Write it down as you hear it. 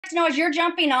to know as you're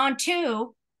jumping on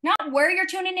too, not where you're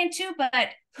tuning into, but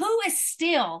who is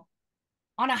still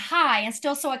on a high and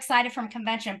still so excited from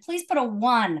convention. Please put a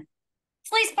one.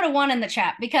 Please put a one in the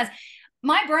chat because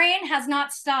my brain has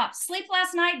not stopped. Sleep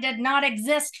last night did not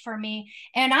exist for me.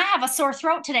 And I have a sore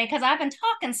throat today because I've been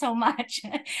talking so much.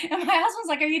 And my husband's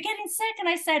like, are you getting sick? And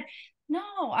I said,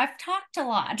 no, I've talked a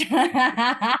lot.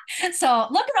 So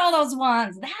look at all those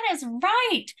ones. That is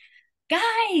right.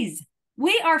 Guys,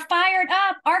 we are fired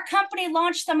up. Our company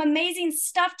launched some amazing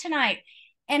stuff tonight.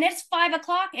 And it's 5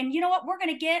 o'clock. And you know what? We're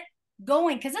going to get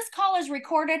going because this call is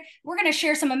recorded. We're going to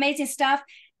share some amazing stuff.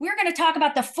 We're going to talk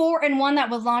about the 4-in-1 that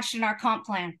was launched in our comp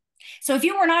plan. So if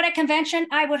you were not at convention,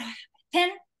 I would pen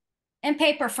and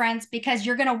paper, friends, because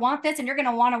you're going to want this and you're going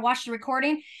to want to watch the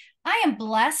recording. I am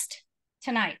blessed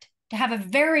tonight to have a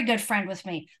very good friend with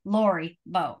me, Lori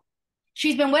Boe.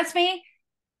 She's been with me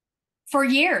for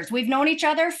years. We've known each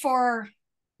other for,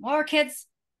 well, our kids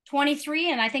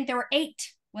 23, and I think there were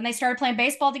 8 when they started playing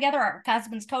baseball together. Our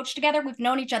husbands coached together. We've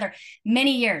known each other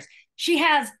many years. She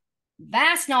has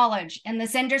vast knowledge in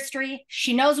this industry.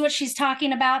 She knows what she's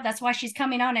talking about. That's why she's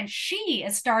coming on, and she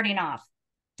is starting off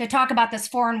to talk about this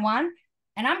 4-in-1.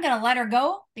 And I'm going to let her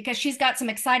go because she's got some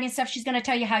exciting stuff. She's going to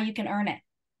tell you how you can earn it.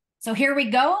 So here we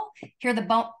go. Here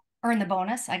earn the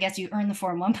bonus. I guess you earn the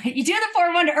 4-in-1, but you do the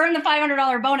 4-in-1 to earn the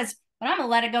 $500 bonus. But I'm going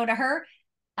to let it go to her.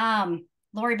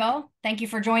 Lori Boe, thank you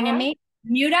for joining me.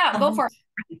 Mute out. Go for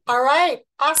it. All right.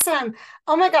 Awesome.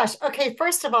 Oh my gosh. Okay.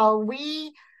 First of all,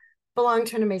 we belong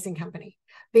to an amazing company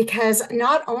because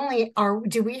not only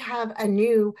do we have a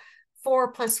new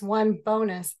 4+1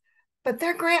 bonus, but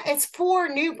it's 4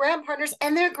 new brand partners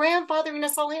and they're grandfathering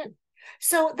us all in.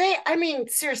 So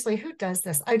seriously, who does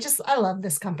this? I love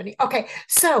this company. Okay.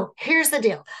 So here's the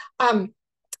deal.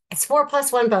 It's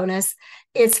 4+1 bonus.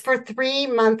 It's for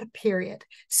 3-month period.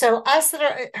 So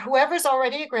whoever's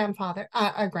already a grandfather,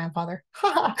 I'm a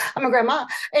grandma.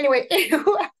 Anyway,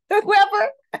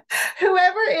 whoever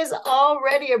is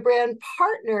already a brand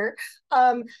partner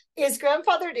is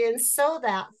grandfathered in so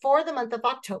that for the month of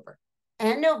October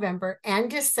and November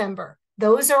and December,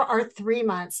 those are our 3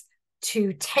 months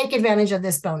to take advantage of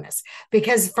this bonus,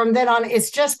 because from then on, it's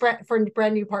just for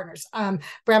brand new partners,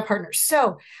 brand partners.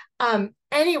 So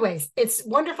anyways, it's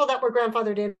wonderful that we're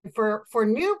grandfathered in for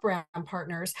new brand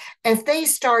partners. If they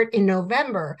start in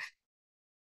November,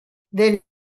 then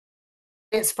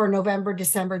it's for November,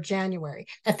 December, January.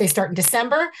 If they start in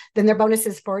December, then their bonus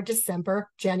is for December,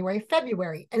 January,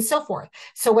 February, and so forth.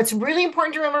 So what's really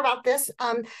important to remember about this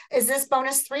is this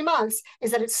bonus 3 months is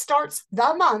that it starts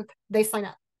the month they sign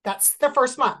up. That's the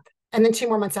first month. And then 2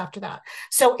 more months after that.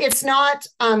 So it's not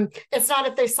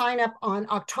if they sign up on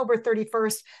October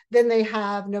 31st, then they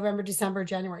have November, December,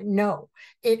 January. No,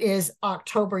 it is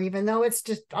October, even though it's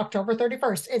just October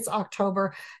 31st. It's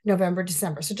October, November,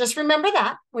 December. So just remember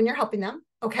that when you're helping them.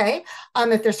 Okay.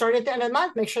 If they're starting at the end of the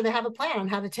month, make sure they have a plan on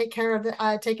how to take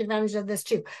advantage of this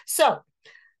too. So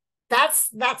that's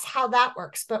how that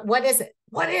works. But what is it?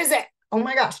 What is it? Oh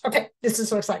my gosh. Okay. This is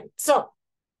so exciting. So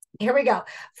here we go.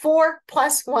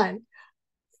 4+1,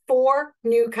 4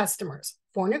 new customers.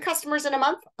 4 new customers in a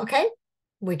month. Okay,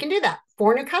 we can do that.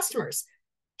 4 new customers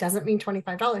doesn't mean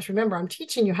 $25. Remember, I'm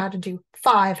teaching you how to do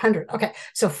 500. Okay,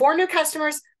 so 4 new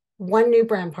customers, 1 new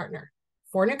brand partner.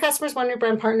 4 new customers, 1 new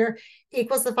brand partner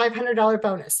equals the $500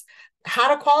 bonus.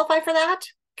 How to qualify for that?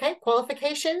 Okay,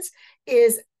 qualifications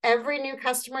is every new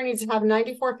customer needs to have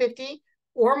 94.50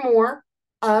 or more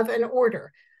of an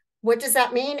order. What does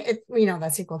that mean?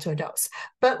 That's equal to a dose.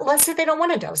 But let's say they don't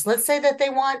want a dose. Let's say that they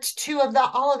want 2 of the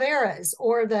aloe veras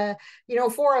or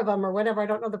 4 of them or whatever. I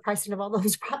don't know the pricing of all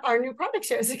those. Our new products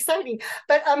here is exciting,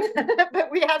 but but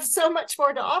we have so much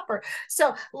more to offer.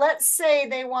 So let's say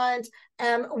they want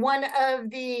one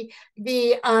of the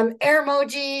air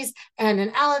emojis and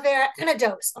an aloe vera and a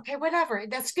dose. Okay, whatever.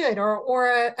 That's good.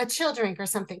 Or a chill drink or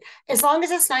something. As long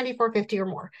as it's 94.50 or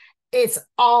more, it's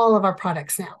all of our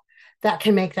products now that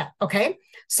can make that. Okay.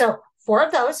 So 4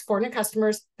 of those, 4 new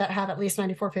customers that have at least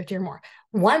 94.50 or more.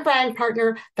 1 brand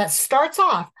partner that starts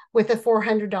off with a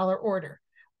 $400 order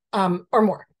or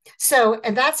more. So,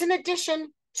 and that's in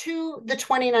addition to the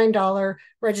 $29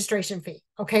 registration fee.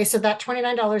 Okay. So that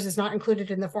 $29 is not included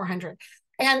in the 400.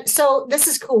 And so this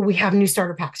is cool. We have new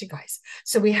starter packs, you guys.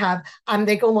 So we have,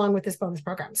 they go along with this bonus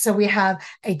program. So we have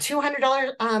a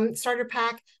 $200 starter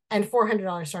pack and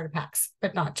 $400 starter packs,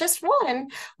 but not just one.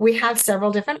 We have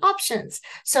several different options.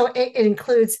 So it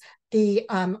includes the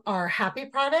our Happy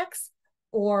products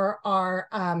or our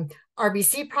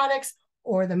RBC products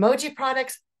or the Moji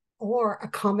products or a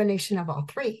combination of all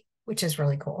 3, which is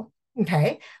really cool.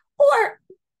 Okay. Or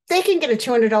they can get a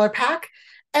 $200 pack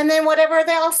And then whatever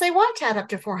else they want to add up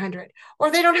to 400.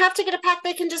 Or they don't have to get a pack.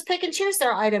 They can just pick and choose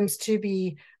their items to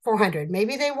be 400.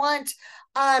 Maybe they want,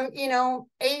 8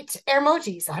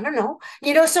 emojis. I don't know.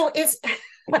 So it's,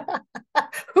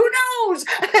 who knows?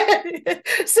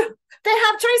 So they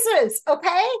have choices.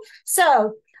 Okay.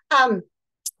 So,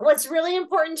 what's really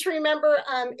important to remember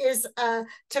is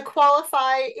to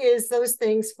qualify is those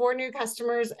things for new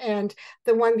customers and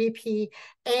the 1BP.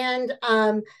 And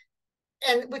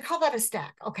we call that a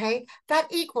stack, okay? That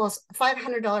equals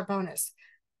 $500 bonus.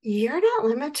 You're not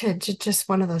limited to just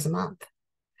one of those a month.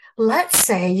 Let's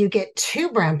say you get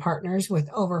 2 brand partners with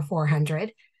over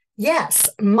 400. Yes,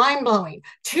 mind blowing.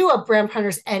 2 of brand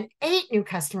partners and 8 new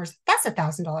customers. That's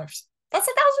 $1,000. That's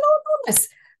 $1,000 bonus.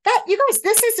 That, you guys,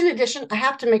 this is an addition. I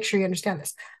have to make sure you understand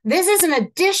this. This is an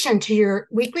addition to your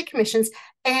weekly commissions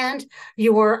and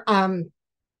your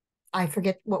I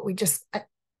forget what we just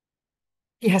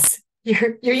yes,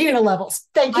 your unilevels.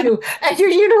 Thank you. And your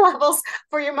unilevels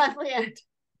for your monthly end.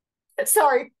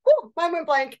 Sorry, ooh, mine went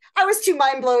blank. I was too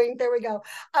mind-blowing. There we go.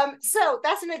 So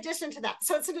that's an addition to that.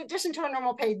 So it's an addition to our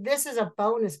normal pay. This is a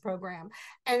bonus program.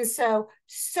 And so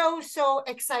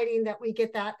exciting that we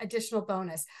get that additional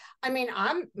bonus. I mean,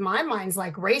 my mind's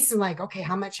like racing, like, okay,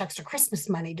 how much extra Christmas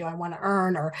money do I want to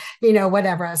earn? Or,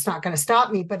 whatever. It's not going to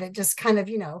stop me, but it just kind of,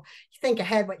 think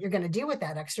ahead what you're going to do with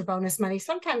that extra bonus money.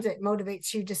 Sometimes it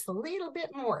motivates you just a little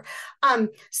bit more.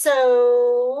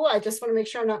 So I just want to make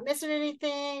sure I'm not missing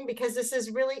anything because this is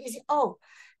really easy. Oh,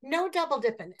 no double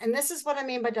dipping. And this is what I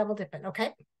mean by double dipping.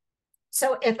 Okay.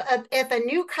 So if a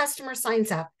new customer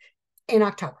signs up in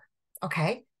October,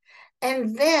 okay,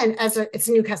 and then it's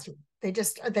a new customer,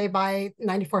 they buy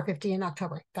 $94.50 in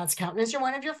October. That's counting as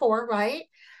one of your 4, right?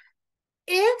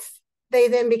 If they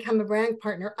then become a brand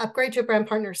partner, upgrade to a brand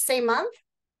partner, same month,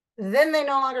 then they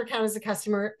no longer count as a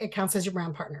customer. It counts as your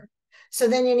brand partner. So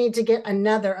then you need to get a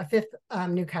 5th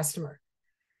new customer.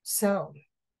 So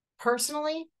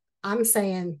personally, I'm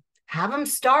saying have them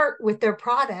start with their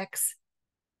products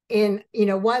in,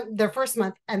 their first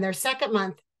month, and their second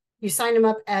month, you sign them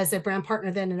up as a brand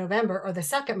partner then in November or the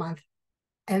second month.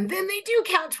 And then they do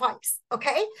count twice.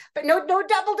 Okay. But no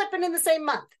double dipping in the same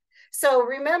month. So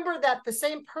remember that the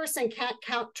same person can't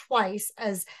count twice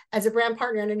as a brand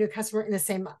partner and a new customer in the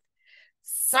same month.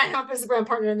 Sign up as a brand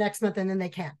partner the next month and then they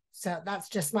can. So that's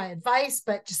just my advice,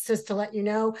 but just to let you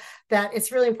know that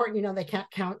it's really important, they can't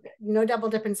count, no double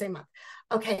dip in the same month.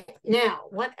 Okay, now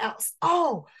what else?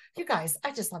 Oh, you guys,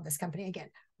 I just love this company again.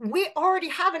 We already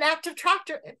have an active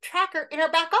tracker in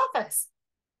our back office.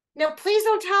 Now, please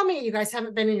don't tell me you guys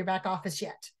haven't been in your back office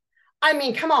yet. I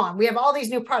mean, come on, we have all these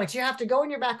new products. You have to go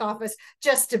in your back office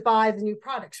just to buy the new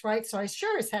products, right? So I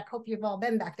sure as heck hope you've all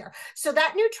been back there. So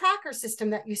that new tracker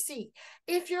system that you see,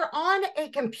 if you're on a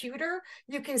computer,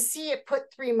 you can see it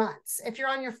put 3 months. If you're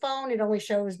on your phone, it only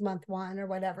shows month 1 or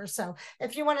whatever. So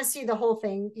if you want to see the whole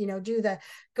thing,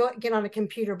 get on a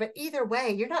computer. But either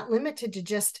way, you're not limited to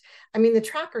the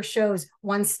tracker shows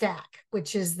 1 stack,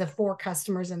 which is the 4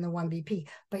 customers and the 1 BP,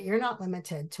 but you're not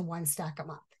limited to 1 stack a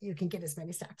month. You can get as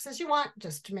many stacks as you want,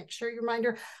 just to make sure you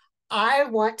reminder. I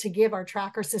want to give our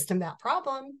tracker system that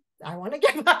problem. I want to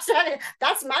give us that.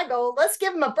 That's my goal. Let's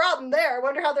give them a problem there. I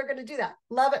wonder how they're going to do that.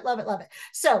 Love it, love it, love it.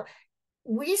 So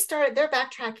we started their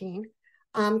backtracking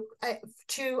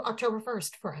to October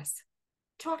 1st for us.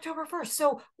 To October 1st.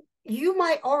 So you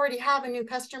might already have a new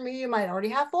customer. You might already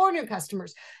have 4 new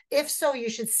customers. If so, you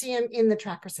should see them in the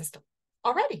tracker system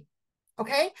already.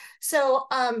 Okay. So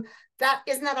that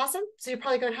isn't that awesome? So you're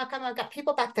probably going, how come I've got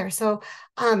people back there? So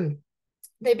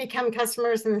they become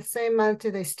customers in the same month.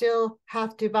 Do they still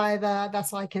have to buy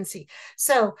that's all I can see.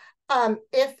 So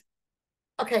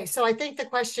so I think the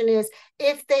question is,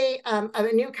 if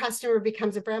a new customer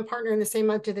becomes a brand partner in the same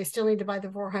month, do they still need to buy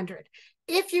the 400?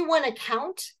 If you want to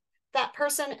count that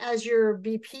person as your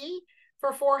BP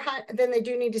for 400, then they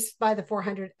do need to buy the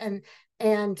 400 and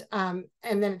then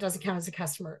it doesn't count as a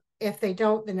customer. If they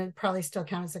don't, then it probably still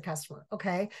counts as a customer.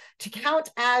 Okay. To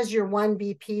count as your 1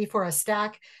 BP for a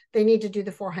stack, they need to do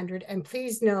the 400. And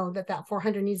please know that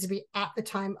 400 needs to be at the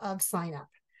time of sign up.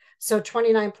 So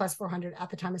 29 plus 400 at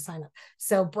the time of sign up.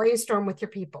 So brainstorm with your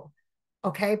people.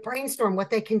 Okay. Brainstorm what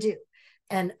they can do.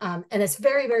 And it's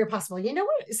very, very possible. You know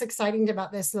what is exciting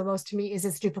about this the most to me is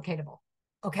it's duplicatable.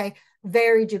 Okay.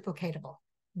 Very duplicatable.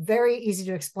 Very easy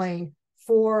to explain.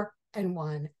 4 and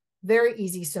 1. Very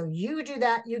easy. So you do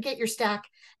that, you get your stack,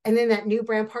 and then that new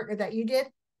brand partner that you did,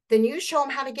 then you show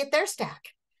them how to get their stack.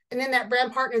 And then that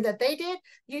brand partner that they did,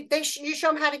 you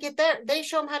show them how to get they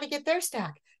show them how to get their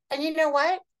stack. And you know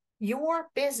what? Your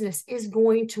business is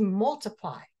going to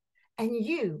multiply and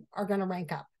you are going to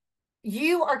rank up.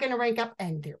 you are going to rank up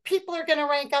and your people are going to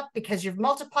rank up because you've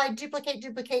multiplied,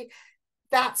 duplicate.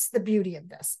 That's the beauty of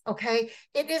this. Okay.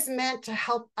 It is meant to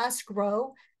help us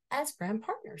grow as brand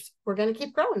partners. We're going to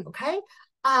keep growing. Okay.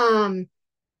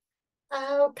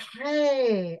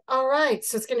 Okay. All right.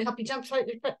 So it's going to help you jump.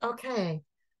 Okay.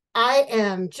 I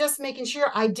am just making sure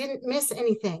I didn't miss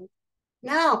anything.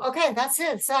 No. Okay. That's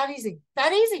it. It's that easy.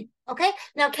 That easy. Okay.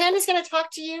 Now Candie's going to talk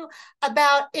to you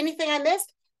about anything I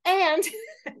missed, and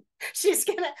she's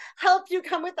going to help you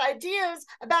come with ideas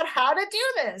about how to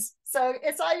do this. So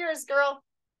it's all yours, girl.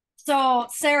 So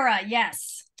Sarah,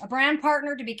 yes, a brand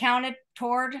partner to be counted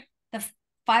toward the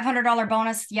 $500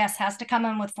 bonus, yes, has to come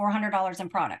in with $400 in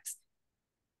products.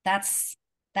 That's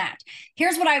that.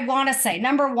 Here's what I want to say.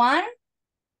 Number one,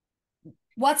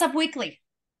 What's Up Weekly.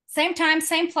 Same time,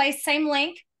 same place, same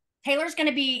link. Taylor's going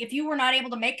to be, if you were not able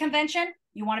to make convention,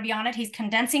 you want to be on it. He's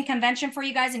condensing convention for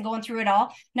you guys and going through it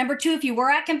all. Number two, if you were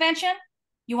at convention,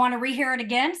 you want to rehear it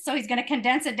again. So he's going to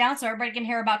condense it down so everybody can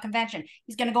hear about convention.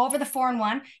 He's going to go over the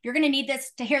 4-in-1. You're going to need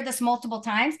this to hear this multiple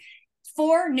times.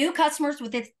 For new customers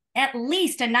with at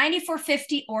least a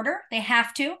 $94.50 order, they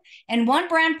have to, and one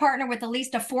brand partner with at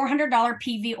least a $400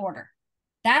 PV order.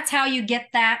 That's how you get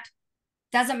that.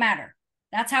 Doesn't matter.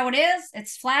 That's how it is.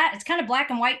 It's flat. It's kind of black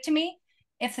and white to me.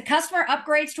 If the customer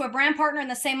upgrades to a brand partner in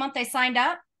the same month they signed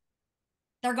up,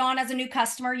 they're gone as a new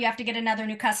customer. You have to get another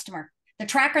new customer. The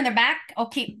tracker in the back, I'll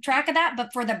keep track of that.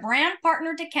 But for the brand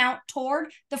partner to count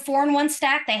toward the 4-in-1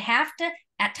 stack, they have to,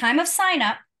 at time of sign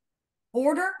up,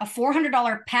 order a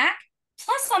 $400 pack.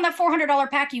 Plus on the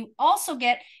 $400 pack, you also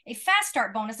get a fast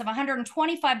start bonus of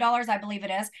 $125, I believe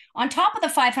it is, on top of the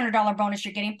 $500 bonus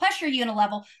you're getting, plus your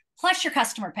unilevel, plus your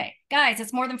customer pay. Guys,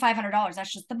 it's more than $500.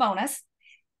 That's just the bonus.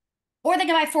 Or they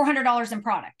can buy $400 in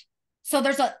product. So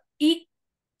there's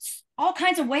all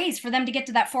kinds of ways for them to get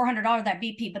to that $400, that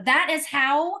BP. But that is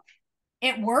how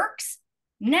it works.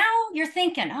 Now you're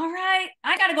thinking, all right,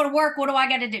 I got to go to work. What do I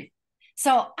got to do?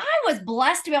 So I was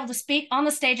blessed to be able to speak on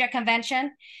the stage at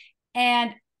convention.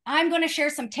 And I'm going to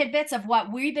share some tidbits of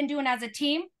what we've been doing as a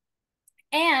team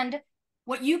and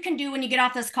what you can do when you get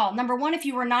off this call. Number one, if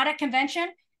you were not at convention,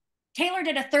 Taylor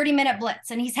did a 30-minute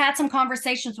blitz and he's had some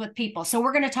conversations with people. So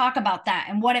we're going to talk about that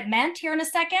and what it meant here in a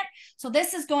second. So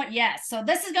this is going, yes. So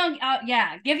this is going,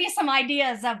 give you some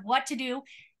ideas of what to do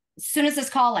as soon as this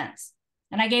call ends.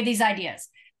 And I gave these ideas.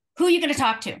 Who are you going to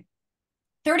talk to?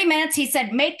 30 minutes. He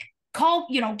said,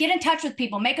 get in touch with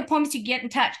people, make appointments, you get in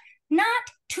touch. Not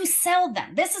to sell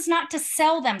them. This is not to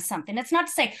sell them something. It's not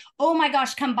to say, oh my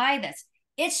gosh, come buy this.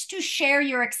 It's to share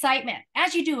your excitement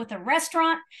as you do with a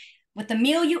restaurant, with the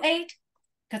meal you ate,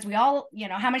 because we all,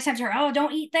 how many times you're, oh,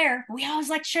 don't eat there. We always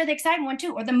like to share the excitement one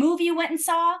too. Or the movie you went and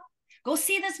saw, go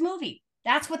see this movie.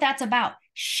 That's what that's about.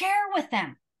 Share with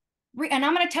them. And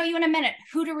I'm going to tell you in a minute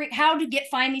how to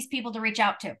find these people to reach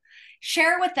out to.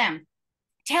 Share with them.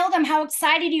 Tell them how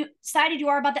excited you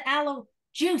are about the aloe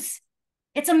juice.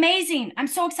 It's amazing. I'm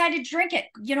so excited to drink it.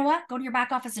 You know what? Go to your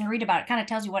back office and read about it. It kind of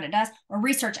tells you what it does. Or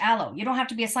research aloe. You don't have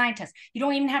to be a scientist. You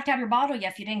don't even have to have your bottle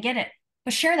yet if you didn't get it.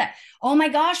 But share that. Oh my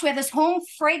gosh, we have this home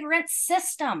fragrance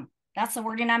system. That's the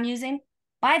wording I'm using.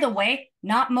 By the way,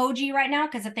 not Moji right now,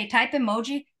 because if they type in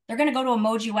Moji, they're going to go to a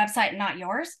Moji website and not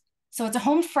yours. So it's a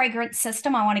home fragrance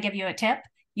system. I want to give you a tip.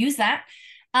 Use that.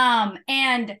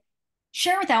 And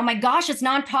share with them. Oh my gosh, it's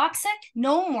non-toxic.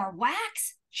 No more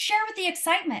wax. Share with the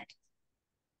excitement.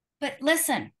 But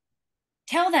listen,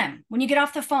 tell them when you get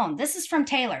off the phone, this is from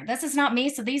Taylor. This is not me.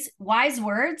 So these wise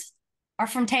words are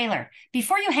from Taylor.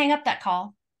 Before you hang up that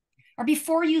call or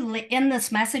before you end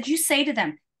this message, you say to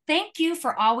them, thank you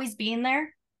for always being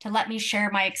there to let me share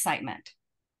my excitement.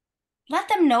 Let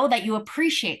them know that you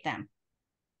appreciate them.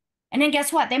 And then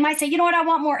guess what? They might say, you know what? I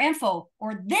want more info,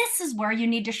 or this is where you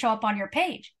need to show up on your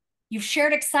page. You've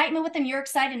shared excitement with them. You're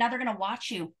excited. Now they're going to watch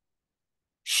you.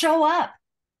 Show up.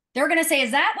 They're going to say,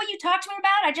 is that what you talked to me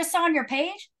about? I just saw on your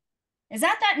page. Is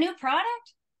that new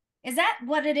product? Is that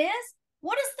what it is?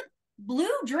 What is the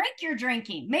blue drink you're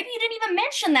drinking? Maybe you didn't even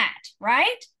mention that,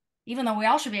 right? Even though we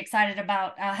all should be excited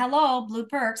about, hello, Blue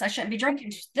Perks. I shouldn't be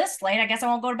drinking this late. I guess I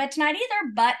won't go to bed tonight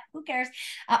either, but who cares?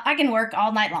 I can work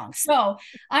all night long. So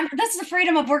this is the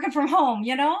freedom of working from home,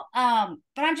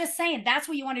 but I'm just saying that's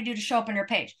what you want to do to show up on your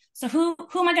page. So who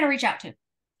am I going to reach out to?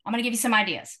 I'm going to give you some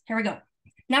ideas. Here we go.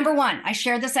 Number one, I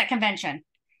shared this at convention.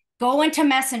 Go into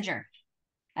Messenger.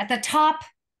 At the top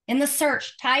in the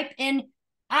search, type in,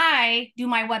 I do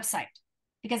my website.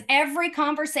 Because every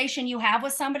conversation you have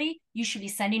with somebody, you should be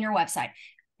sending your website.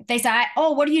 If they say,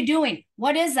 oh, what are you doing?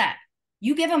 What is that?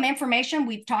 You give them information.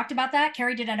 We've talked about that.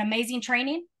 Carrie did an amazing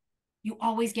training. You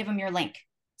always give them your link.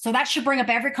 So that should bring up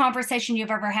every conversation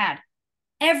you've ever had.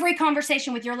 Every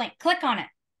conversation with your link, click on it.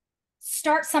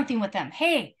 Start something with them.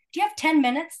 Hey, do you have 10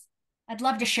 minutes? I'd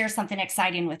love to share something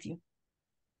exciting with you.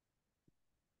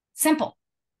 Simple.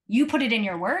 You put it in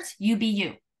your words, you be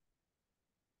you.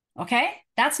 Okay,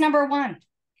 that's number one.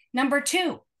 Number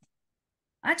two,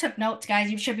 I took notes,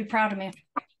 guys. You should be proud of me.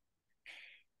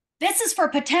 This is for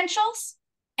potentials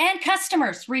and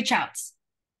customers reach outs.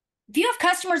 If you have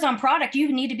customers on product,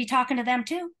 you need to be talking to them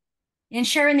too and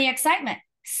sharing the excitement,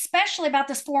 especially about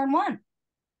this 4-in-1.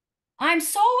 I'm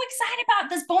so excited about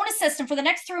this bonus system for the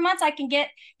next 3 months. I can get,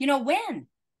 win.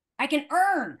 I can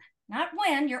earn, not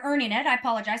win. You're earning it. I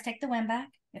apologize. Take the win back.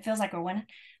 It feels like we're winning.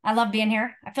 I love being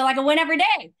here. I feel like I win every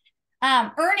day.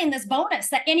 Earning this bonus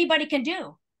that anybody can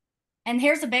do. And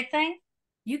here's the big thing.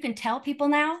 You can tell people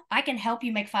now, I can help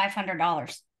you make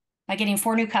 $500 by getting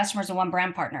 4 new customers and 1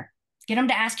 brand partner. Get them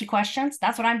to ask you questions.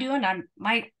 That's what I'm doing.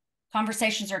 My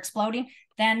conversations are exploding.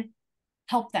 Then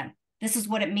help them. This is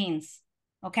what it means.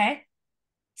 Okay.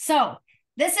 So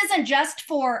this isn't just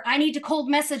for, I need to cold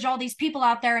message all these people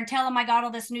out there and tell them I got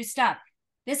all this new stuff.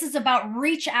 This is about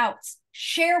reach outs.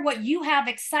 Share what you have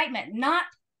excitement, not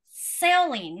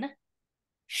selling,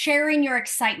 sharing your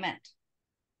excitement.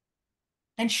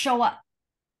 Then show up.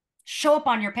 Show up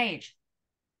on your page.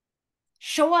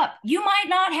 Show up. You might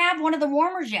not have one of the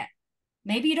warmers yet.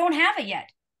 Maybe you don't have it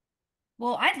yet.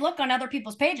 Well, I'd look on other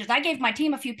people's pages. I gave my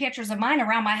team a few pictures of mine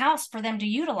around my house for them to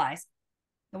utilize.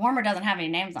 The warmer doesn't have any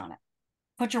names on it.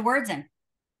 Put your words in.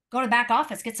 Go to the back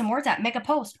office, get some words out, make a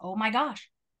post. Oh my gosh.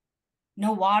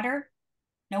 No water,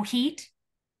 no heat,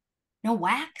 no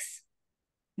wax,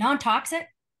 non-toxic,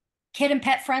 kid and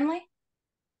pet friendly.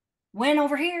 Win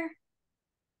over here.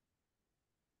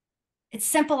 It's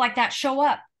simple like that. Show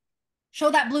up.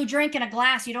 Show that blue drink in a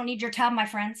glass. You don't need your tub, my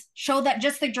friends. Show that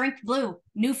just the drink blue,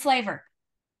 new flavor.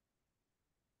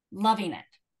 Loving it.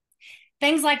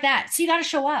 Things like that. So you got to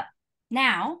show up.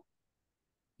 Now,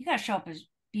 you got to show up as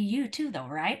be you too, though,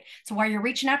 right? So while you're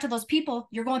reaching out to those people,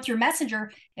 you're going through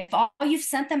Messenger. If all you've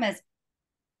sent them is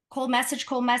cold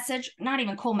message, not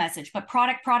even cold message, but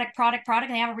product,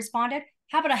 and they haven't responded,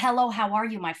 how about a hello, how are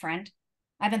you, my friend?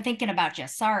 I've been thinking about you.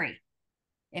 Sorry.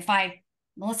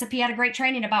 Melissa P had a great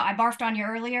training about I barfed on you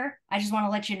earlier. I just want to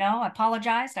let you know. I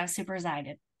apologized. I was super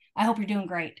excited. I hope you're doing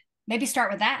great. Maybe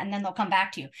start with that and then they'll come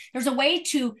back to you. There's a way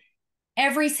to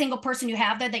every single person you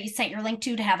have there that you sent your link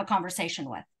to have a conversation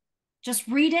with. Just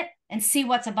read it and see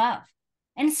what's above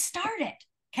and start it.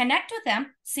 Connect with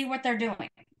them, see what they're doing.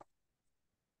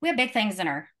 We have big things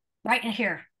right in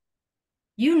here.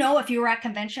 If you were at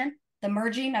convention, the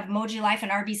merging of Emoji Life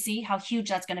and RBC, how huge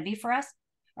that's going to be for us.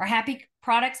 Our happy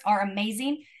products are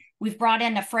amazing. We've brought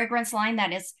in a fragrance line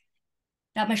that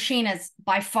machine is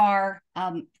by far,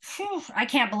 I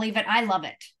can't believe it. I love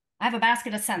it. I have a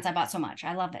basket of scents I bought so much.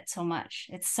 I love it so much.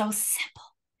 It's so simple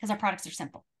because our products are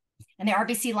simple. And the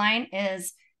RBC line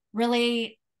is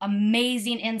really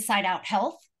amazing inside out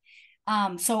health.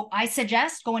 So I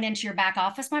suggest going into your back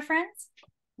office, my friends,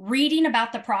 reading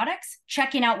about the products,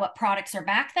 checking out what products are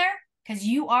back there, because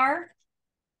you are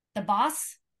the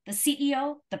boss, the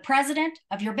CEO, the president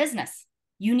of your business.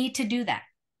 You need to do that.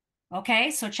 Okay,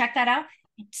 so check that out.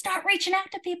 Start reaching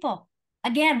out to people.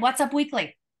 Again, What's Up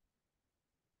Weekly.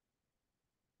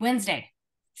 Wednesday,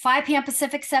 5 p.m.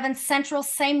 Pacific, 7 Central,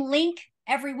 same link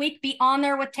every week. Be on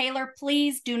there with Taylor.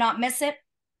 Please do not miss it.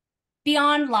 Be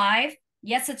on live.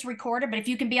 Yes, it's recorded, but if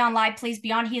you can be on live, please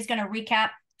be on. He is going to recap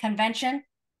convention.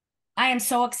 I am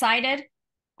so excited.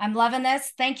 I'm loving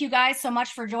this. Thank you guys so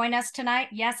much for joining us tonight.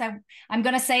 Yes, I'm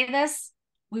going to say this.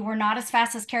 We were not as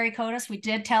fast as Carrie Cotis. We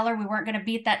did tell her we weren't going to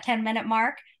beat that 10-minute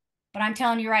mark, but I'm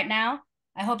telling you right now,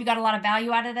 I hope you got a lot of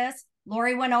value out of this.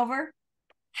 Lori went over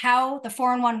how the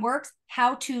 4-in-1 works,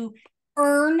 how to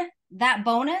earn that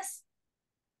bonus.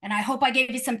 And I hope I gave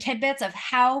you some tidbits of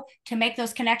how to make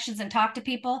those connections and talk to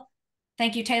people.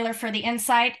 Thank you, Taylor, for the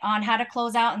insight on how to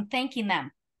close out and thanking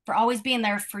them for always being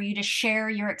there for you to share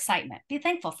your excitement. Be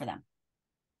thankful for them.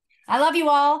 I love you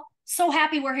all. So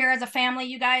happy we're here as a family,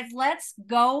 you guys. Let's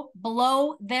go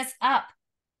blow this up.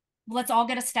 Let's all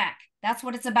get a stack. That's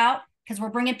what it's about, because we're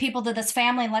bringing people to this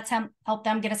family, and let's help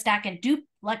them get a stack and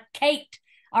duplicate.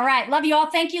 All right. Love you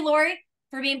all. Thank you, Lori,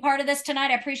 for being part of this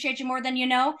tonight. I appreciate you more than you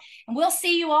know. And we'll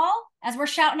see you all as we're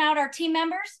shouting out our team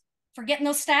members for getting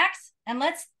those stacks. And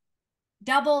let's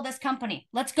double this company.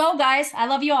 Let's go, guys. I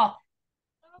love you all.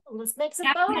 Let's make some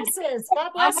bonuses.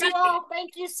 God bless you all.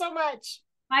 Thank you so much.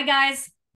 Bye, guys.